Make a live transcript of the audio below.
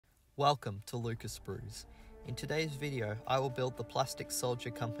Welcome to Luca Sprues. In today's video, I will build the Plastic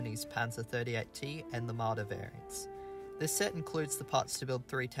Soldier Conpanys Panzer 38T and the Marder variants. This set includes the parts to build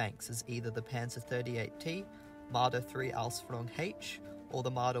 3 tanks as either the Panzer 38T, Marder 3 H, or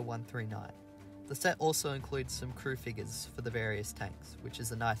the Marder 139. The set also includes some crew figures for the various tanks, which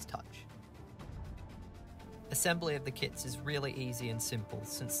is a nice touch. Assembly of the kits is really easy and simple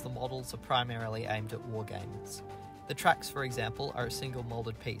since the models are primarily aimed at wargamers. The tracks, for example, are a single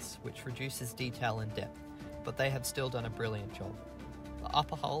moulded piece, which reduces detail and depth, but they have still done a brilliant job. The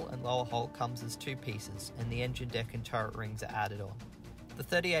upper hull and lower hull comes as 2 pieces, and the engine deck and turret rings are added on. The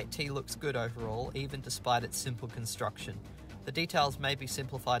 38T looks good overall, even despite its simple construction. The details may be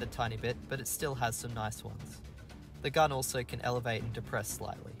simplified a tiny bit, but it still has some nice ones. The gun also can elevate and depress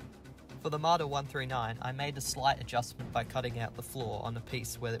slightly. For the Marder 139, I made a slight adjustment by cutting out the floor on a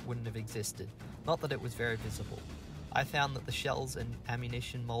piece where it wouldn't have existed, not that it was very visible. I found that the shells and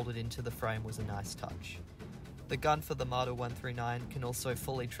ammunition moulded into the frame was a nice touch. The gun for the Marder 139 can also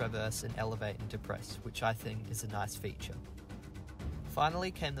fully traverse and elevate and depress, which I think is a nice feature.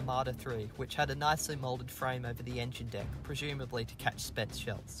 Finally came the Marder 3, which had a nicely moulded frame over the engine deck, presumably to catch spent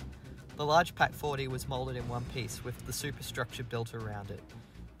shells. The large Pak 40 was moulded in one piece with the superstructure built around it.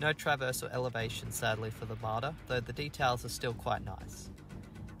 No traverse or elevation sadly for the Marder, though the details are still quite nice.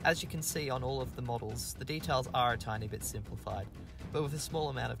 As you can see on all of the models, the details are a tiny bit simplified, but with a small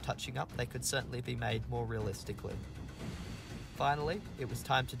amount of touching up they could certainly be made more realistically. Finally, it was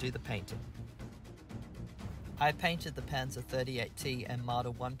time to do the painting. I painted the Panzer 38T and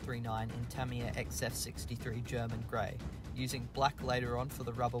Marder 139 in Tamiya XF63 German grey, using black later on for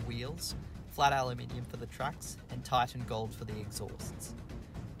the rubber wheels, flat aluminium for the tracks, and Titan gold for the exhausts.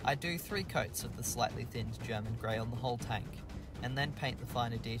 I do 3 coats of the slightly thinned German grey on the whole tank, and then paint the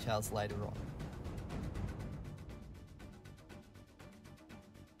finer details later on.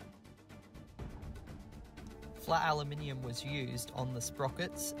 Flat aluminium was used on the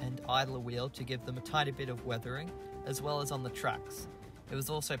sprockets and idler wheel to give them a tiny bit of weathering, as well as on the tracks. It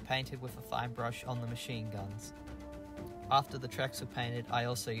was also painted with a fine brush on the machine guns. After the tracks were painted, I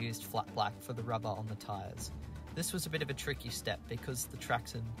also used flat black for the rubber on the tyres. This was a bit of a tricky step because the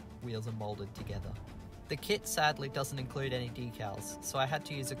tracks and wheels are moulded together. The kit sadly doesn't include any decals, so I had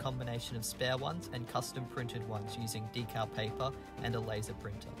to use a combination of spare ones and custom printed ones using decal paper and a laser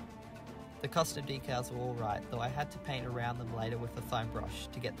printer. The custom decals were alright, though I had to paint around them later with a fine brush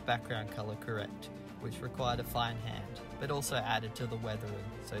to get the background colour correct, which required a fine hand, but also added to the weathering,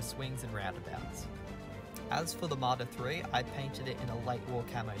 so swings and roundabouts. As for the Marder 3, I painted it in a late war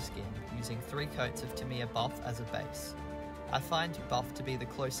camo skin, using 3 coats of Tamiya buff as a base. I find buff to be the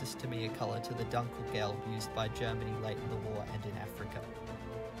closest Tamiya colour to the Dunkelgelb used by Germany late in the war and in Africa.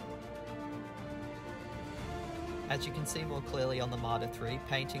 As you can see more clearly on the Marder 3,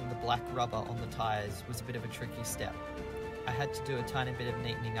 painting the black rubber on the tyres was a bit of a tricky step. I had to do a tiny bit of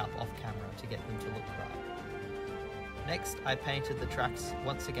neatening up off camera to get them to look right. Next, I painted the tracks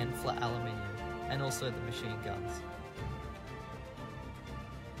once again flat aluminium, and also the machine guns.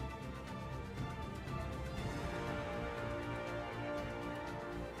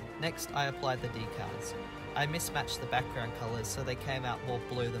 Next, I applied the decals. I mismatched the background colours so they came out more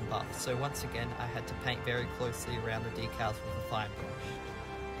blue than buff, so once again I had to paint very closely around the decals with a fine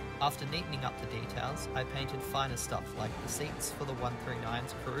brush. After neatening up the details, I painted finer stuff like the seats for the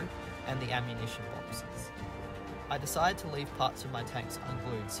 139's crew and the ammunition boxes. I decided to leave parts of my tanks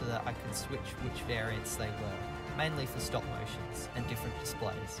unglued so that I could switch which variants they were, mainly for stop motions and different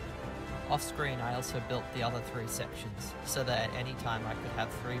displays. Off screen I also built the other 3 sections, so that at any time I could have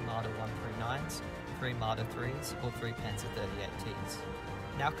 3 Marder 139s, 3 Marder 3s or 3 Panzer 38Ts.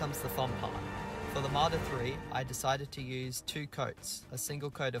 Now comes the fun part. For the Marder 3 I decided to use 2 coats, a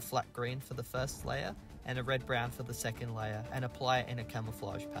single coat of flat green for the first layer and a red-brown for the second layer, and apply it in a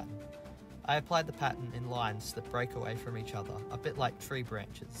camouflage pattern. I applied the pattern in lines that break away from each other, a bit like tree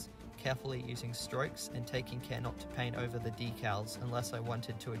branches, carefully using strokes and taking care not to paint over the decals unless I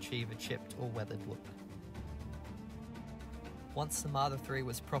wanted to achieve a chipped or weathered look. Once the Marder 3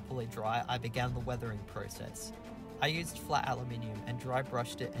 was properly dry, I began the weathering process. I used flat aluminium and dry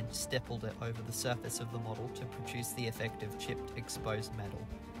brushed it and stippled it over the surface of the model to produce the effect of chipped exposed metal.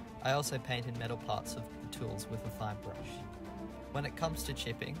 I also painted metal parts of the tools with a fine brush. When it comes to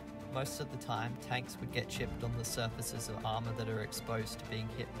chipping, most of the time, tanks would get chipped on the surfaces of armour that are exposed to being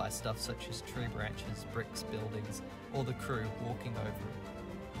hit by stuff such as tree branches, bricks, buildings, or the crew walking over it.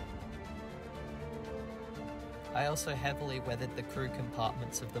 I also heavily weathered the crew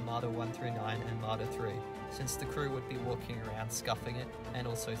compartments of the Marder 139 and Marder 3, since the crew would be walking around scuffing it and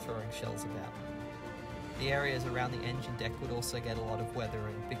also throwing shells about. The areas around the engine deck would also get a lot of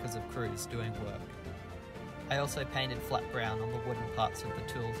weathering because members of crews doing work. I also painted flat brown on the wooden parts of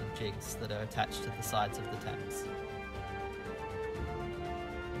the tools and jigs that are attached to the sides of the tanks.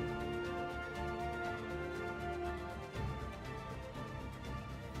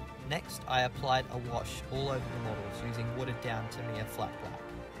 Next, I applied a wash all over the models using watered down Tamiya flat black.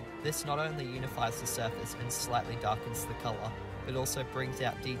 This not only unifies the surface and slightly darkens the colour, but also brings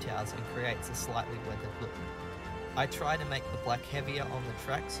out details and creates a slightly weathered look. I try to make the black heavier on the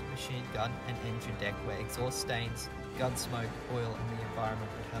tracks, machine gun and engine deck where exhaust stains, gun smoke, oil and the environment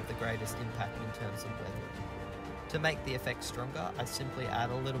would have the greatest impact in terms of weathering. To make the effect stronger, I simply add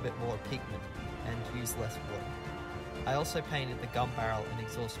a little bit more pigment and use less water. I also painted the gun barrel and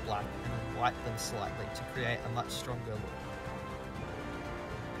exhaust black and then wiped them slightly to create a much stronger look.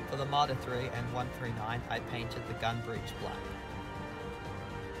 For the Marder 3 and 139, I painted the gun breech black.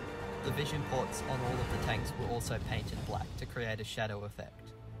 The vision ports on all of the tanks were also painted black to create a shadow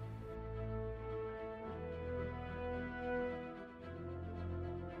effect.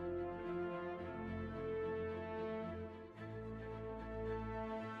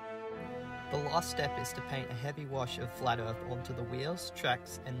 The last step is to paint a heavy wash of flat earth onto the wheels,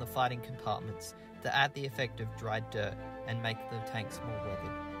 tracks and the fighting compartments to add the effect of dried dirt and make the tanks more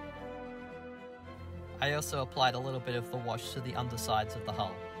weathered. I also applied a little bit of the wash to the undersides of the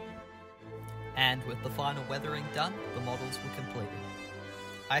hull. And with the final weathering done, the models were completed.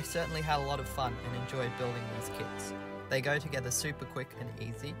 I certainly had a lot of fun and enjoyed building these kits. They go together super quick and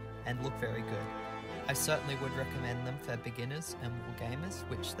easy and look very good. I certainly would recommend them for beginners and wargamers,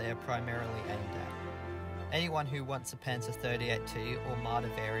 which they are primarily aimed at. Anyone who wants a Panzer 38T or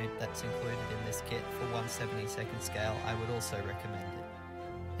Marder variant that's included in this kit for 1/72nd scale, I would also recommend it.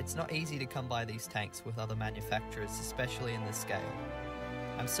 It's not easy to come by these tanks with other manufacturers, especially in this scale.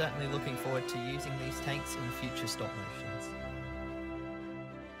 I'm certainly looking forward to using these tanks in future stop motions.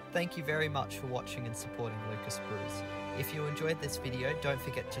 Thank you very much for watching and supporting Luca Sprues. If you enjoyed this video, don't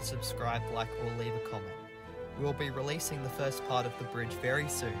forget to subscribe, like or leave a comment. We'll be releasing the first part of the bridge very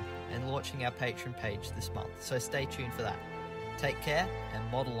soon and launching our Patreon page this month, so stay tuned for that. Take care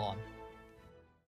and model on.